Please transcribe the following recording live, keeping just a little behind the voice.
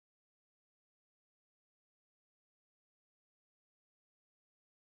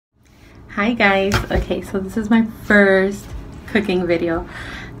Hi guys. Okay, so this is my first cooking video.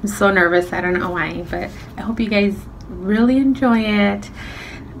 I'm so nervous, I don't know why, but I hope you guys really enjoy it.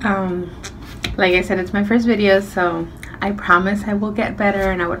 Like I said, it's my first video, so I promise I will get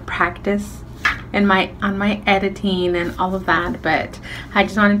better and I would practice on my editing and all of that, but I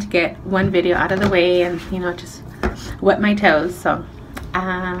just wanted to get one video out of the way and, you know, just wet my toes. So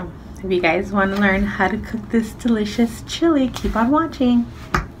if you guys want to learn how to cook this delicious chili, keep on watching.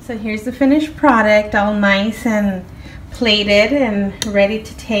 So here's the finished product, all nice and plated and ready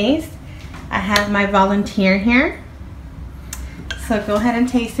to taste. I have my volunteer here, so go ahead and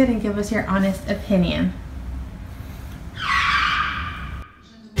taste it and give us your honest opinion.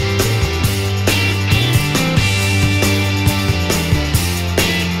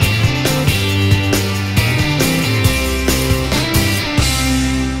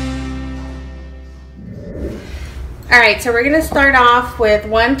 Alright, so we're going to start off with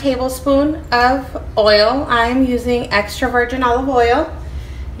 1 tablespoon of oil. I'm using extra virgin olive oil.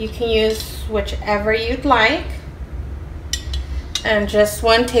 You can use whichever you'd like. And just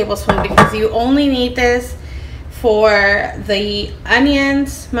 1 tablespoon because you only need this for the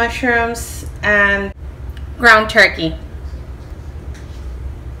onions, mushrooms, and ground turkey.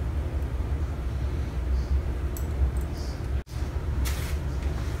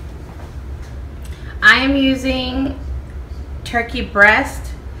 I am using turkey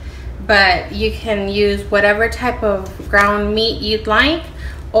breast, but you can use whatever type of ground meat you'd like,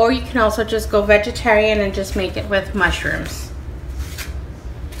 or you can also just go vegetarian and just make it with mushrooms.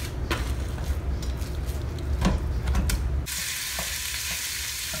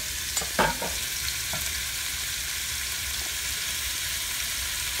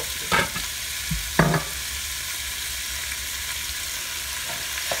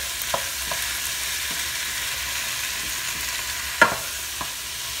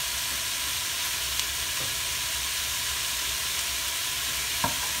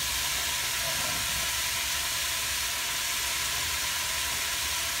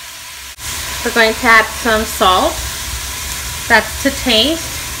 We're going to add some salt. That's to taste,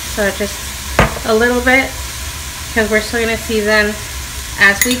 so just a little bit because we're still going to season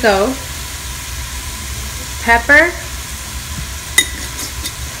as we go. Pepper.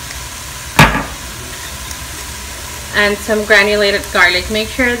 And some granulated garlic. Make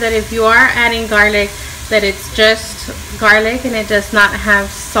sure that if you are adding garlic, that it's just garlic and it does not have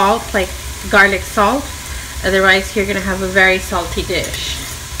salt, like garlic salt. Otherwise, you're going to have a very salty dish.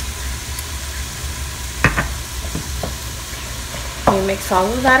 You mix all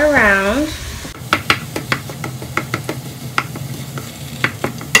of that around.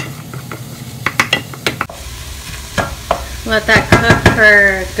 Let that cook for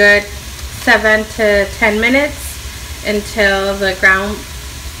a good 7 to 10 minutes until the ground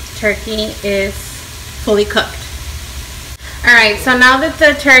turkey is fully cooked. Alright, so now that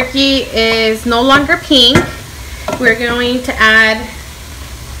the turkey is no longer pink, we're going to add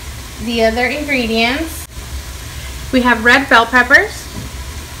the other ingredients. We have red bell peppers,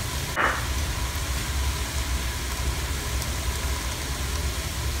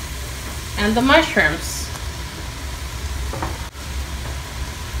 and the mushrooms,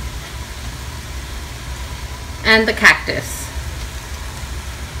 and the cactus.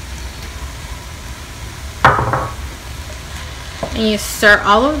 And you stir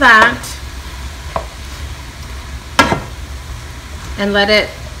all of that and let it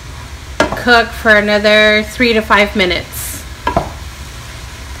cook for another 3 to 5 minutes.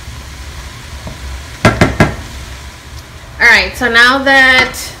 Alright, so now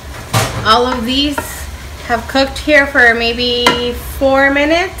that all of these have cooked here for maybe 4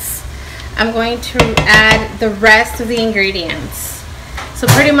 minutes, I'm going to add the rest of the ingredients. So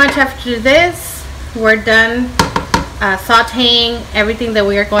pretty much after this, we're done sauteing everything that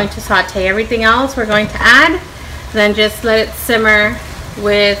we are going to saute. Everything else we're going to add, then just let it simmer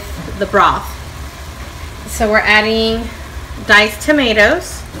with the broth. So we're adding diced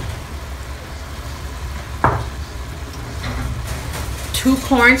tomatoes, 2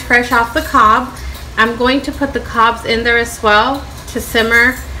 corns fresh off the cob. I'm going to put the cobs in there as well to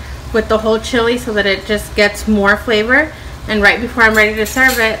simmer with the whole chili so that it just gets more flavor. And right before I'm ready to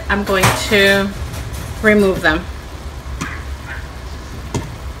serve it, I'm going to remove them.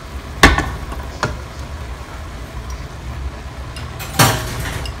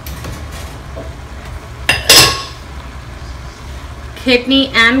 Kidney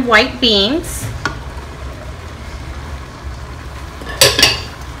and white beans,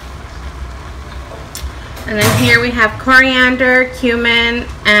 and then here we have coriander, cumin,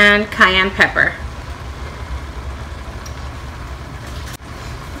 and cayenne pepper.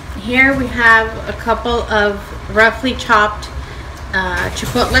 Here we have a couple of roughly chopped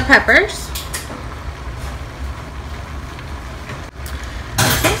chipotle peppers.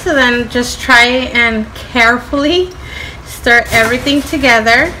 Okay, so then just try and carefully stir everything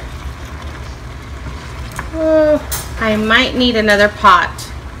together. Oh, I might need another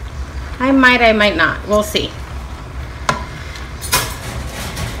pot. I might not. We'll see.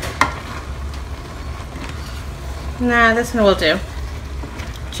 Nah, this one will do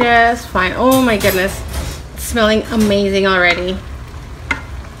just fine. Oh my goodness, it's smelling amazing already.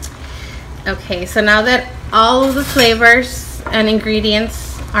 Okay, so now that all of the flavors and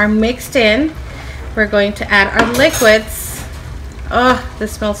ingredients are mixed in, we're going to add our liquids. Oh,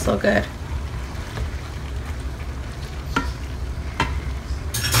 this smells so good.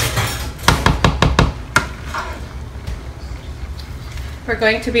 We're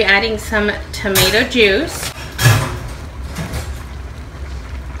going to be adding some tomato juice.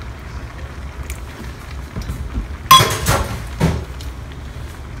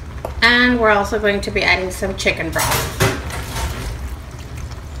 And we're also going to be adding some chicken broth.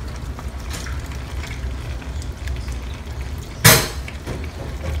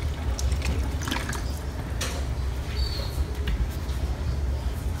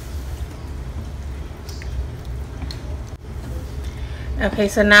 Okay,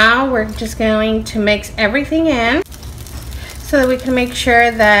 so now we're just going to mix everything in so that we can make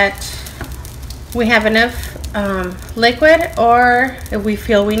sure that we have enough liquid, or if we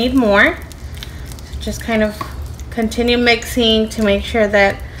feel we need more, just kind of continue mixing to make sure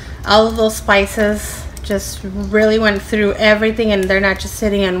that all of those spices just really went through everything and they're not just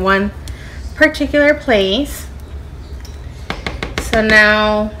sitting in one particular place. So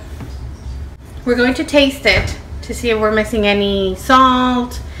now we're going to taste it to see if we're missing any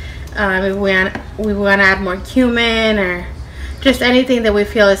salt, if we want to add more cumin, or just anything that we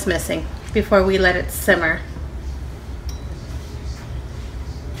feel is missing before we let it simmer.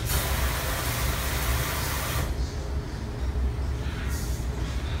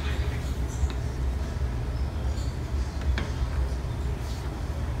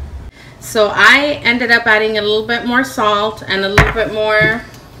 So I ended up adding a little bit more salt and a little bit more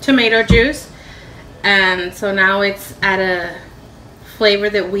tomato juice. And so now it's at a flavor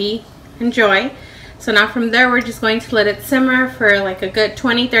that we enjoy. So now from there, we're just going to let it simmer for like a good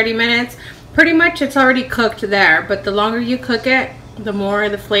 20-30 minutes. Pretty much it's already cooked there, but the longer you cook it, the more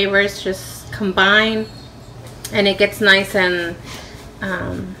the flavors just combine and it gets nice and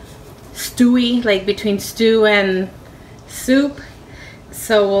stewy, like between stew and soup.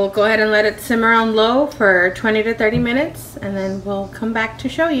 So we'll go ahead and let it simmer on low for 20 to 30 minutes and then we'll come back to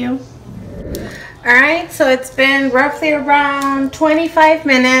show you. Alright, so it's been roughly around 25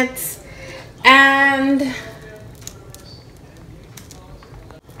 minutes and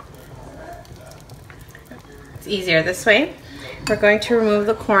it's easier this way. We're going to remove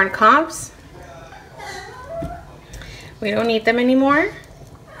the corn cobs. We don't need them anymore.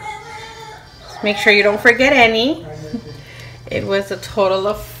 Just make sure you don't forget any. It was a total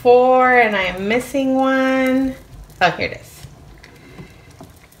of 4 and I am missing one. Oh, here it is.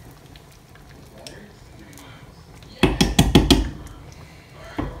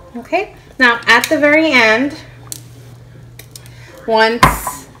 Okay, now at the very end,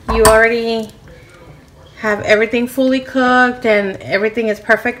 once you already have everything fully cooked and everything is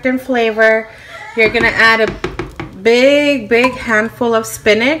perfect in flavor, you're gonna add a big handful of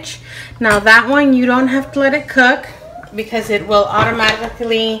spinach. Now that one you don't have to let it cook because it will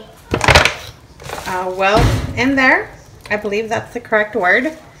automatically weld in there. I believe that's the correct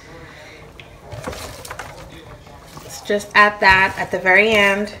word. Let's just add that at the very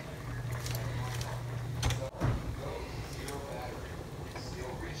end.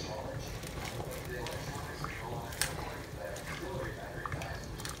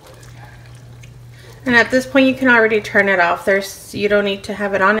 And at this point you can already turn it off. You don't need to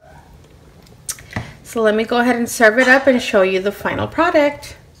have it on. So let me go ahead and serve it up and show you the final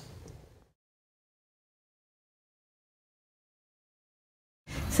product.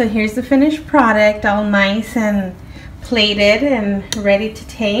 So here's the finished product, all nice and plated and ready to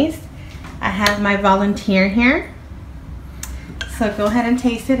taste. I have my volunteer here. So go ahead and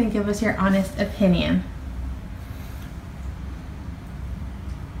taste it and give us your honest opinion.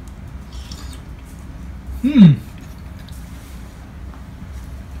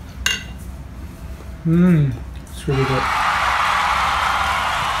 It's really good.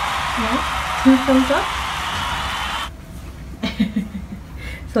 Yeah, 2 thumbs up.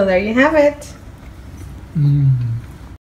 So there you have it.